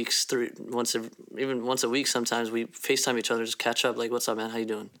 2 weeks, even once a week sometimes, we FaceTime each other, just catch up, like, what's up, man? How you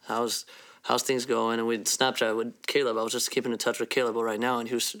doing? How's things going? And we'd Snapchat with Caleb. I was just keeping in touch with Caleb right now, and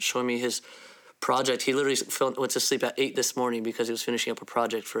he was showing me his project. He literally went to sleep at 8 this morning because he was finishing up a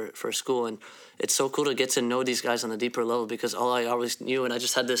project for school. And it's so cool to get to know these guys on a deeper level, because all I always knew, and I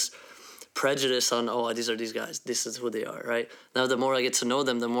just had this prejudice on, these are these guys. This is who they are, right? Now, the more I get to know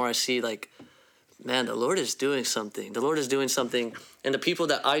them, the more I see, like, man, the Lord is doing something. The Lord is doing something in the people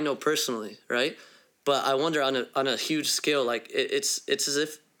that I know personally, right? But I wonder on a huge scale, like it's as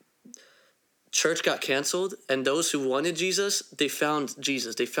if church got canceled, and those who wanted Jesus, they found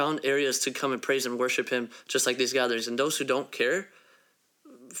Jesus. They found areas to come and praise and worship him, just like these gatherings. And those who don't care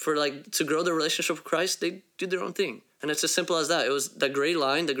to grow their relationship with Christ, they do their own thing. And it's as simple as that. It was the gray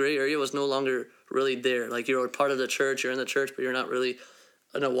line, the gray area was no longer really there. Like, you're a part of the church, you're in the church, but you're not really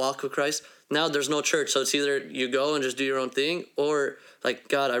in a walk with Christ. Now there's no church, so it's either you go and just do your own thing, or like,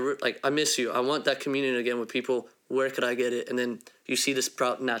 God, I miss you. I want that communion again with people. Where could I get it? And then you see this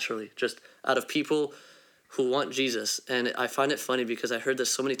sprout naturally, just out of people who want Jesus. And I find it funny because I heard this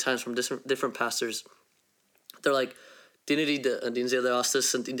so many times from different pastors. They're like, din zile astăzi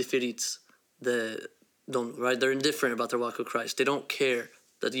sunt indiferiți. Right? They're indifferent about their walk with Christ. They don't care.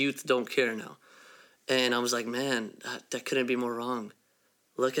 The youth don't care now. And I was like, man, that couldn't be more wrong.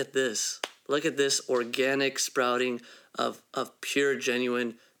 Look at this. Look at this organic sprouting of pure,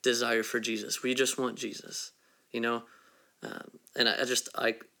 genuine desire for Jesus. We just want Jesus, And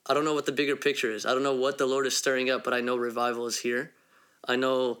I don't know what the bigger picture is. I don't know what the Lord is stirring up, but I know revival is here. I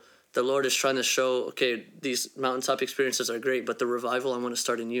know the Lord is trying to show, okay, these mountaintop experiences are great, but the revival I want to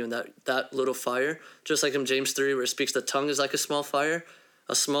start in you. And that little fire, just like in James 3, where it speaks the tongue is like a small fire,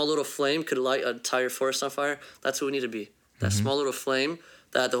 a small little flame could light an entire forest on fire. That's who we need to be. That small little flame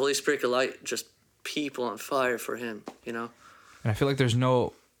that the Holy Spirit could light just people on fire for him, And I feel like there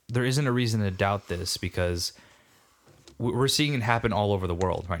isn't a reason to doubt this, because we're seeing it happen all over the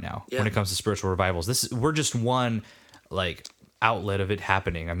world right now when it comes to spiritual revivals. We're just one, like, outlet of it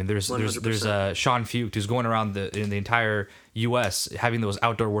happening. I mean, there's Sean Fuchs who's going around in the entire U.S. having those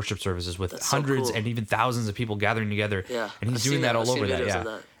outdoor worship services with hundreds and even thousands of people gathering together. Yeah, and he's doing that all over that.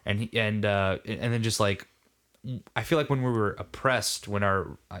 Yeah, and then just like, I feel like when we were oppressed,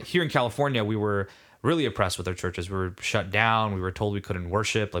 here in California, we were really oppressed with our churches. We were shut down. We were told we couldn't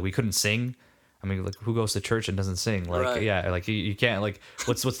worship, like we couldn't sing. I mean, like, who goes to church and doesn't sing? Like, right. Yeah, like you can't. Like,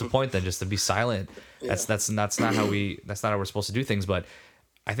 what's the point then? Just to be silent? Yeah. That's not how we're supposed to do things. But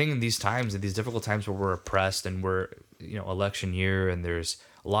I think in these times, in these difficult times where we're oppressed and we're election year, and there's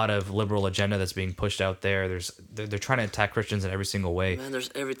a lot of liberal agenda that's being pushed out there. They're trying to attack Christians in every single way. Man,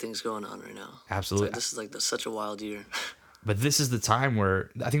 everything's going on right now. Absolutely, this is such a wild year. But this is the time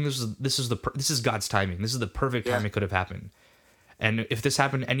where I think this is God's timing. This is the perfect time it could have happened. And if this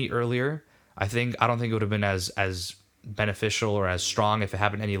happened any earlier, I don't think it would have been as beneficial or as strong. If it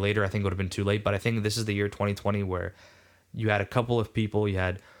happened any later, I think it would have been too late. But I think this is the year 2020 where you had a couple of people, you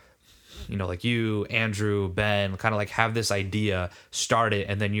had, like you, Andrew, Ben, kind of like have this idea, start it,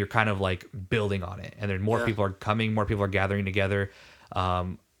 and then you're kind of like building on it. And then more people are coming, more people are gathering together.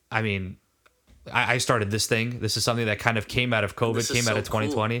 I mean, I started this thing. This is something that kind of came out of COVID, came out of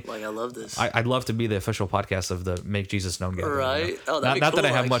 2020. Cool. Like, I love this. I'd love to be the official podcast of the Make Jesus Known gathering. Right? You know? Oh, that'd be not cool,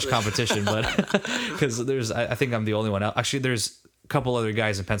 that I have much actually. competition, but because I think I'm the only one out. Actually, there's a couple other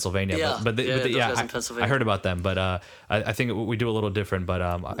guys in Pennsylvania. Yeah. But those guys in I Pennsylvania. heard about them. But I think we do a little different. But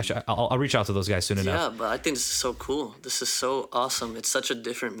I'll reach out to those guys soon enough. Yeah, but I think this is so cool. This is so awesome. It's such a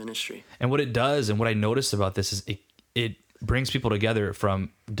different ministry. And what it does, and what I noticed about this is it brings people together from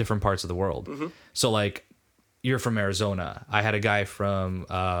different parts of the world. Mm-hmm. So like, you're from Arizona. I had a guy from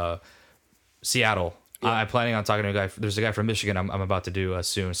Seattle. Yeah. I'm planning on talking to a guy. There's a guy from Michigan I'm about to do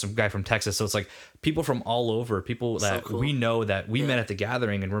soon. Some guy from Texas. So it's like people from all over, people that cool. we know that we met at the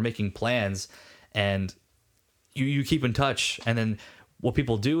gathering, and we're making plans, and you keep in touch. And then what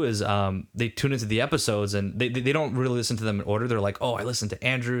people do is they tune into the episodes, and they don't really listen to them in order. They're like, oh, I listened to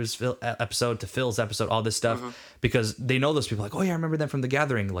Andrew's episode, to Phil's episode, all this stuff, because they know those people. Like, oh yeah, I remember them from the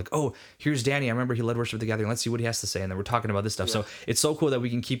gathering. Like, oh, here's Danny. I remember he led worship at the gathering. Let's see what he has to say. And then we're talking about this stuff. So it's so cool that we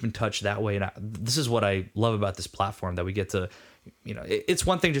can keep in touch that way. And this is what I love about this platform, that we get to, it's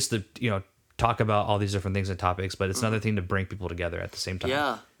one thing just to talk about all these different things and topics, but it's another thing to bring people together at the same time.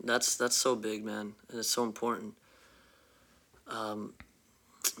 Yeah, that's so big, man. And it's so important.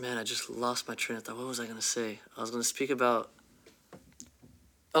 Man, I just lost my train of thought. What was I going to say? I was going to speak about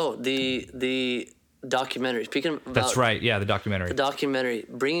the documentary. Speaking about That's right. Yeah, the documentary. the documentary,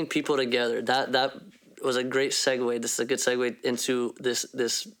 bringing people together. That was a great segue. This is a good segue into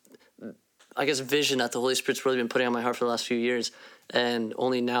this I guess vision that the Holy Spirit's really been putting on my heart for the last few years, and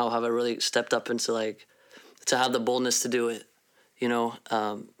only now have I really stepped up into to have the boldness to do it.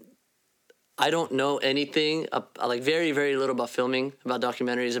 I don't know anything, like very, very little about filming, about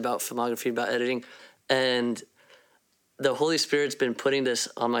documentaries, about filmography, about editing. And the Holy Spirit's been putting this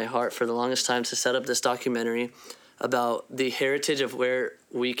on my heart for the longest time to set up this documentary about the heritage of where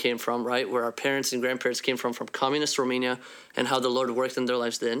we came from, right? Where our parents and grandparents came from communist Romania, and how the Lord worked in their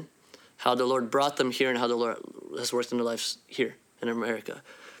lives then, how the Lord brought them here, and how the Lord has worked in their lives here in America.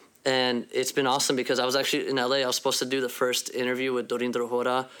 And it's been awesome because I was actually in LA. I was supposed to do the first interview with Dorindro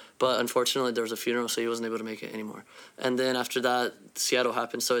Hora, but unfortunately there was a funeral, so he wasn't able to make it anymore. And then after that, Seattle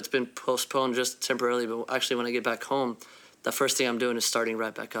happened. So it's been postponed just temporarily. But actually, when I get back home, the first thing I'm doing is starting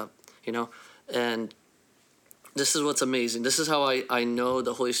right back up, And this is what's amazing. This is how I know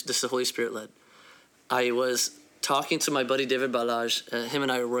this is the Holy Spirit led. I was talking to my buddy David Balaj. Him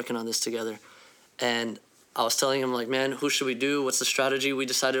and I were working on this together. And I was telling him, like, man, who should we do? What's the strategy? We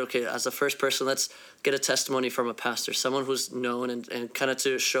decided, okay, as the first person, let's get a testimony from a pastor, someone who's known and kind of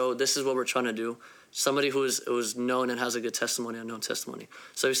to show this is what we're trying to do. Somebody who's known and has a good testimony, a known testimony.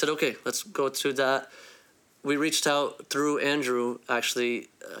 So we said, okay, let's go to that. We reached out through Andrew, actually.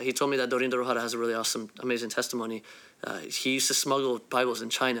 He told me that Dorindro Hora has a really awesome, amazing testimony. He used to smuggle Bibles in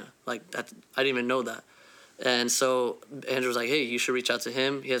China. Like, that, I didn't even know that. And so Andrew was like, hey, you should reach out to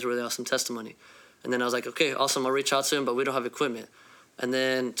him. He has a really awesome testimony. And then I was like, okay, awesome, I'll reach out to him, but we don't have equipment. And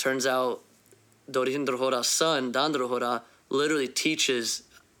then turns out Dorindro Hora's son, Dandro Hora, literally teaches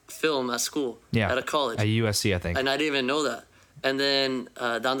film at school, at a college. At USC, I think. And I didn't even know that. And then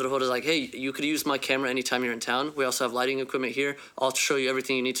Dandro Hora's like, hey, you could use my camera anytime you're in town. We also have lighting equipment here. I'll show you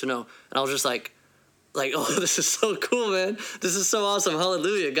everything you need to know. And I was just like, oh, this is so cool, man. This is so awesome.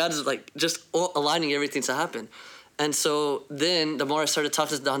 Hallelujah. God is just aligning everything to happen. And so then the more I started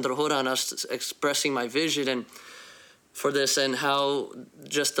talking to Dandro Hora, and I was expressing my vision and for this and how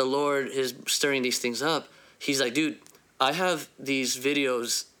just the Lord is stirring these things up, he's like, dude, I have these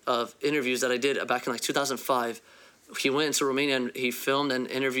videos of interviews that I did back in 2005. He went into Romania and he filmed and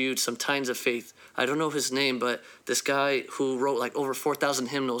interviewed some Titans of Faith. I don't know his name, but this guy who wrote over 4,000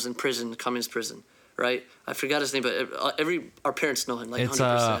 hymnals in prison, communist prison, right? I forgot his name, but our parents know him,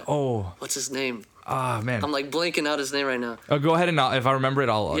 100%. What's his name? Ah, man. I'm blanking out his name right now. Oh, go ahead, and if I remember it,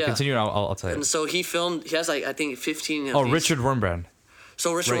 I'll continue, and I'll tell you. And so he filmed, he has I think 15 of these. Richard Wurmbrand.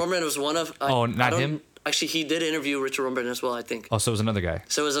 So Richard Wurmbrand was one of... not him? Actually, he did interview Richard Wurmbrand as well, I think. Oh, so it was another guy.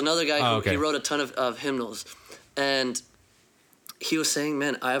 So it was another guy who he wrote a ton of hymnals. And he was saying,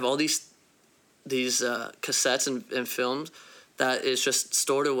 man, I have all these cassettes and films that is just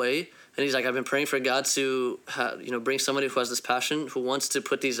stored away. And he's like, I've been praying for God to bring somebody who has this passion, who wants to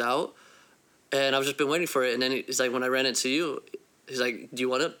put these out. And I've just been waiting for it. And then he's like, when I ran into you, he's like, do you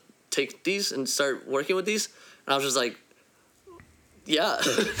want to take these and start working with these? And I was just like, yeah,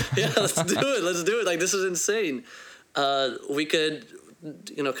 let's do it. This is insane. We could,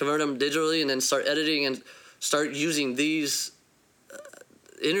 convert them digitally and then start editing and start using these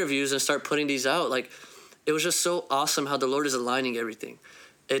interviews and start putting these out. It was just so awesome how the Lord is aligning everything.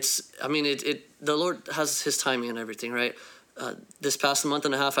 The Lord has his timing and everything, right? This past month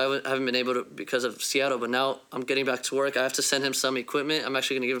and a half, I haven't been able to because of Seattle, but now I'm getting back to work. I have to send him some equipment. I'm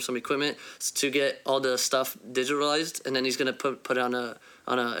actually going to give him some equipment to get all the stuff digitalized, and then he's going to put it on a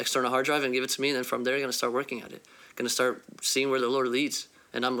external hard drive and give it to me, and then from there, I'm going to start working at it. Going to start seeing where the Lord leads,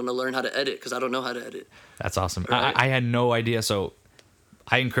 and I'm going to learn how to edit because I don't know how to edit. That's awesome. Right? I had no idea, so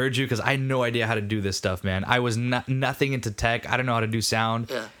I encourage you because I had no idea how to do this stuff, man. I was nothing into tech. I don't know how to do sound.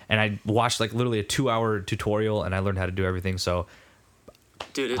 Yeah. And I watched like literally a 2-hour tutorial and I learned how to do everything. So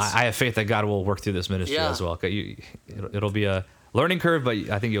dude, I have faith that God will work through this ministry as well. It'll be a learning curve, but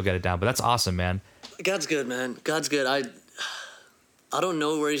I think you'll get it down. But that's awesome, man. God's good, man. God's good. I don't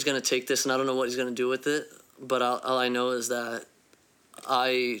know where he's going to take this and I don't know what he's going to do with it. But all I know is that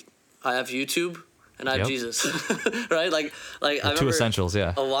I have YouTube. And I have Jesus, right? Like I remember two essentials,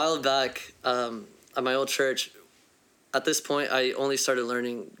 yeah. A while back at my old church, at this point, I only started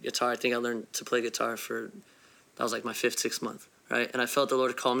learning guitar. I think I learned to play guitar that was like my 5th, 6th month, right? And I felt the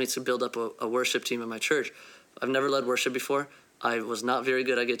Lord call me to build up a worship team in my church. I've never led worship before. I was not very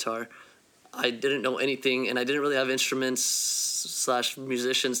good at guitar. I didn't know anything, and I didn't really have instruments /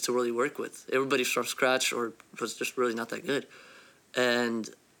 musicians to really work with. Everybody's from scratch or was just really not that good. And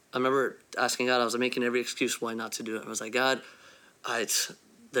I remember asking God, I was making every excuse why not to do it. I was like, God,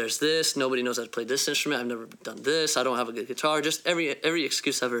 there's this. Nobody knows how to play this instrument. I've never done this. I don't have a good guitar. Just every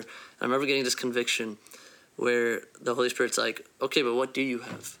excuse ever. And I remember getting this conviction where the Holy Spirit's like, okay, but what do you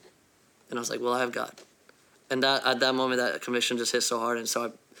have? And I was like, well, I have God. And at that moment, that conviction just hit so hard. And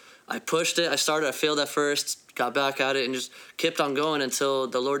so I pushed it. I failed at first, got back at it, and just kept on going until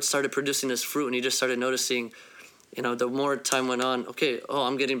the Lord started producing this fruit. And he just started noticing, the more time went on,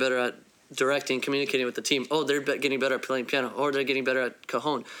 I'm getting better at directing, communicating with the team. Oh, they're getting better at playing piano. Or they're getting better at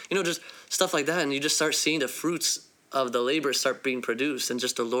cajon. Just stuff like that. And you just start seeing the fruits of the labor start being produced and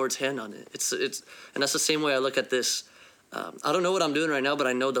just the Lord's hand on it. And that's the same way I look at this. I don't know what I'm doing right now, but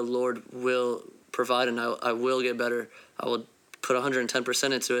I know the Lord will provide and I will get better. I will put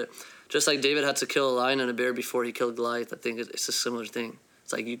 110% into it. Just like David had to kill a lion and a bear before he killed Goliath, I think it's a similar thing.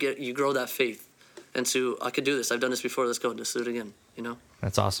 It's like you grow that faith. And I could do this. I've done this before. Let's go. Let's do it again.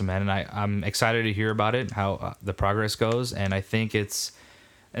 That's awesome, man. And I'm excited to hear about it, how the progress goes. And I think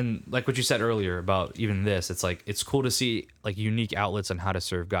and like what you said earlier about even this, it's like, it's cool to see like unique outlets on how to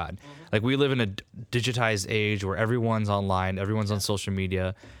serve God. Mm-hmm. Like we live in a digitized age where everyone's online, everyone's on social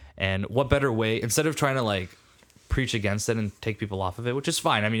media. And what better way, instead of trying to like preach against it and take people off of it, which is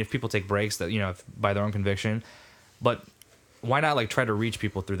fine. I mean, if people take breaks that, by their own conviction, but why not like try to reach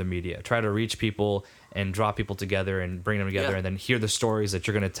people through the media? Try to reach people and draw people together and bring them together, and then hear the stories that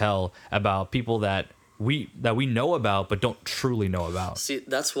you're going to tell about people that we know about but don't truly know about. See,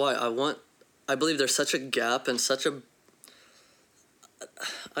 that's why I believe there's such a gap and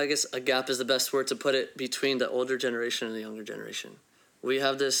I guess a gap is the best word to put it, between the older generation and the younger generation. We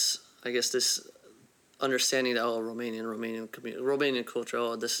have this understanding that Romanian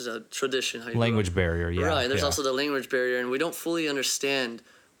culture, this is a tradition. Language barrier, yeah. Right, there's also the language barrier, and we don't fully understand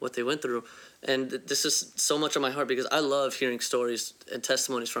what they went through. And this is so much on my heart because I love hearing stories and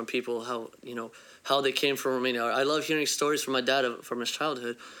testimonies from people, how they came from Romania. I love hearing stories from my dad from his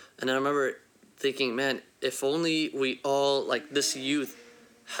childhood. And then I remember thinking, man, if only we all, like this youth,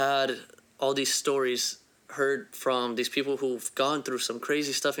 had all these stories heard from these people who've gone through some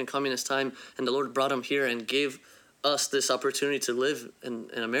crazy stuff in communist time, and the Lord brought them here and gave us this opportunity to live in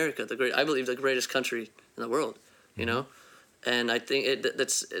America, I believe the greatest country in the world, And I think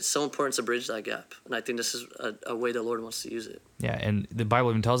it's so important to bridge that gap. And I think this is a way the Lord wants to use it. Yeah, and the Bible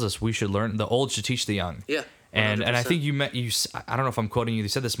even tells us we should learn, the old should teach the young. Yeah. 100%. And I think I don't know if I'm quoting you, you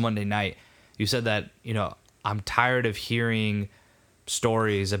said this Monday night, you said that, I'm tired of hearing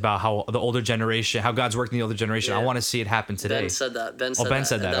stories about how the older generation, how God's working the older generation. I want to see it happen today. Ben said that. Ben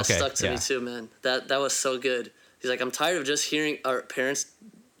said that. That stuck to me too, man. That was so good. He's like, I'm tired of just hearing our parents,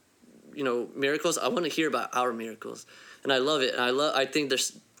 miracles. I want to hear about our miracles. And I love it. And I think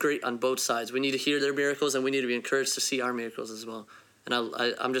there's great on both sides. We need to hear their miracles, and we need to be encouraged to see our miracles as well. And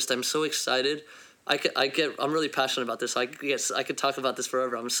I'm so excited. I'm really passionate about this. I could talk about this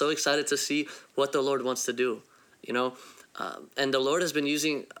forever. I'm so excited to see what the Lord wants to do, and the Lord has been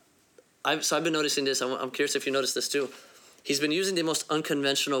using, I've been noticing this. I'm curious if you noticed this too. He's been using the most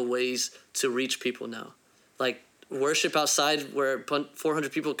unconventional ways to reach people now. Like worship outside where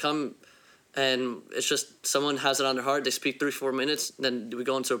 400 people come, and it's just someone has it on their heart. They speak 3-4 minutes, then we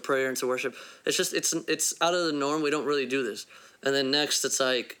go into a prayer, into worship. It's out of the norm. We don't really do this. And then next, it's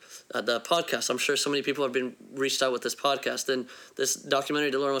like the podcast. I'm sure so many people have been reached out with this podcast. And this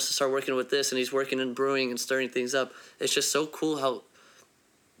documentary, the Lord wants to start working with this, and he's working in brewing and stirring things up. It's just so cool how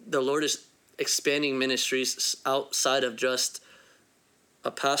the Lord is expanding ministries outside of just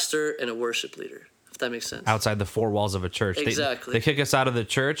a pastor and a worship leader, if that makes sense. Outside the four walls of a church. Exactly. They kick us out of the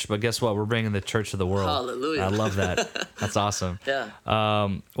church, but guess what? We're bringing the church to the world. Hallelujah. I love that. That's awesome. Yeah.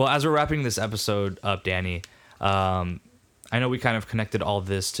 Well, as we're wrapping this episode up, Danny, I know we kind of connected all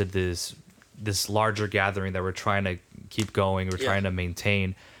this to this larger gathering that we're trying to keep going, we're trying to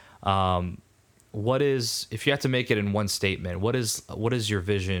maintain. What is, if you had to make it in one statement, what is your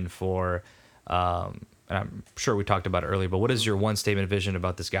vision for, and I'm sure we talked about it earlier, but what is your one statement vision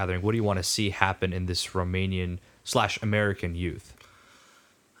about this gathering? What do you want to see happen in this Romanian/American youth?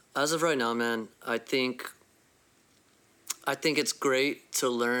 As of right now, man, I think it's great to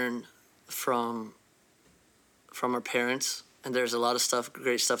learn from our parents, and there's a lot of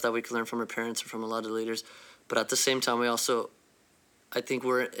great stuff that we can learn from our parents or from a lot of leaders. But at the same time, I think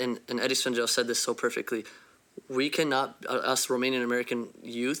we're in, and Eddie Svenjel said this so perfectly, we cannot, us Romanian American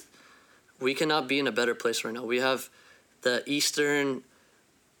youth, we cannot be in a better place right now. We have the Eastern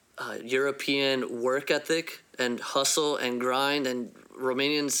European work ethic and hustle and grind, and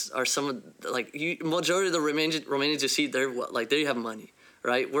Romanians are majority of the Romanians you see, they have money,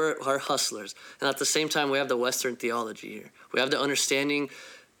 right? We're hustlers. And at the same time, we have the Western theology here. We have the understanding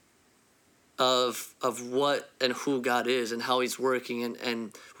of what and who God is and how he's working,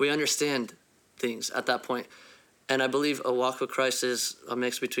 and we understand things at that point. And I believe a walk with Christ is a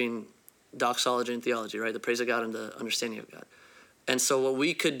mix between doxology and theology, right? The praise of God and the understanding of God. And so what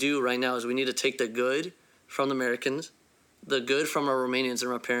we could do right now is we need to take the good from the Americans, the good from our Romanians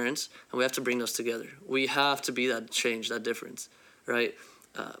and our parents, and we have to bring those together. We have to be that change, that difference, right?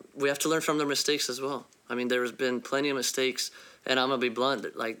 We have to learn from their mistakes as well. I mean, there's been plenty of mistakes, and I'm going to be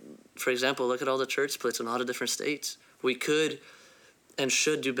blunt. Like, for example, look at all the church splits in a lot of different states. We could and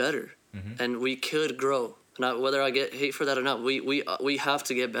should do better, and we could grow. And whether I get hate for that or not, we have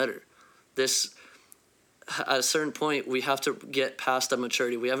to get better. At a certain point, we have to get past that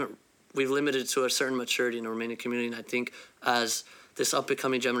maturity. We've limited to a certain maturity in the Romanian community, and I think as this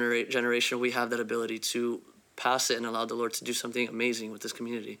up-and-coming generation, we have that ability to pass it and allow the Lord to do something amazing with this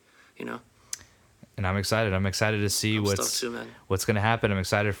community, you know? And I'm excited. I'm excited to see what's going to happen. I'm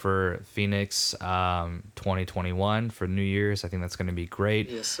excited for Phoenix 2021 for New Year's. I think that's going to be great.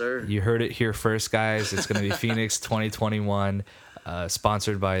 Yes, sir. You heard it here first, guys. It's going to be Phoenix 2021,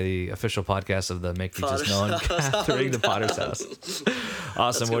 sponsored by the official podcast of the Make Me Just Known Gathering, the Potter's House.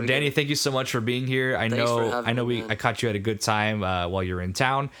 Awesome. Well, Danny, thank you so much for being here. I caught you at a good time while you're in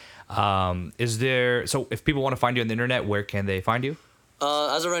town. So if people want to find you on the internet, where can they find you?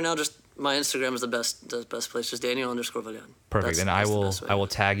 As of right now, just my Instagram is the best place. Just Daniel_Valian. Perfect. And I will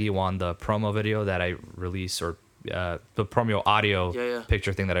tag you on the promo video that I release, or the promo audio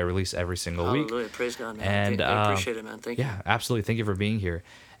picture thing that I release every single week. Hallelujah. Praise God, man. And I appreciate it, man. Thank you. Yeah, absolutely. Thank you for being here.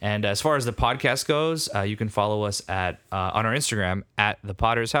 And as far as the podcast goes, you can follow us on our Instagram at The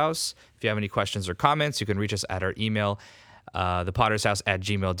Potter's House. If you have any questions or comments, you can reach us at our email,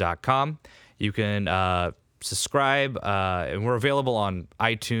 thepottershouse@gmail.com. You can subscribe, and we're available on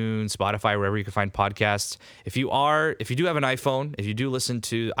iTunes, Spotify, wherever you can find podcasts. If you do have an iPhone, if you do listen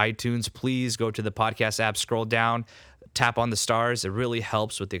to iTunes, please go to the podcast app, scroll down, tap on the stars. It really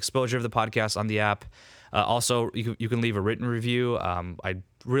helps with the exposure of the podcast on the app. Also, you can leave a written review. I'd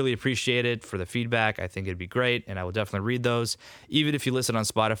really appreciate it for the feedback. I think it'd be great, and I will definitely read those. Even if you listen on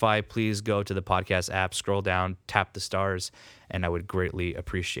Spotify, please go to the podcast app, scroll down, tap the stars, and I would greatly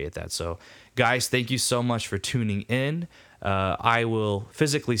appreciate that. So, guys, thank you so much for tuning in. I will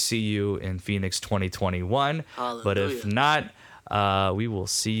physically see you in Phoenix 2021. Hallelujah. But if not, we will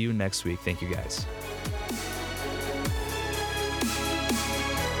see you next week. Thank you, guys.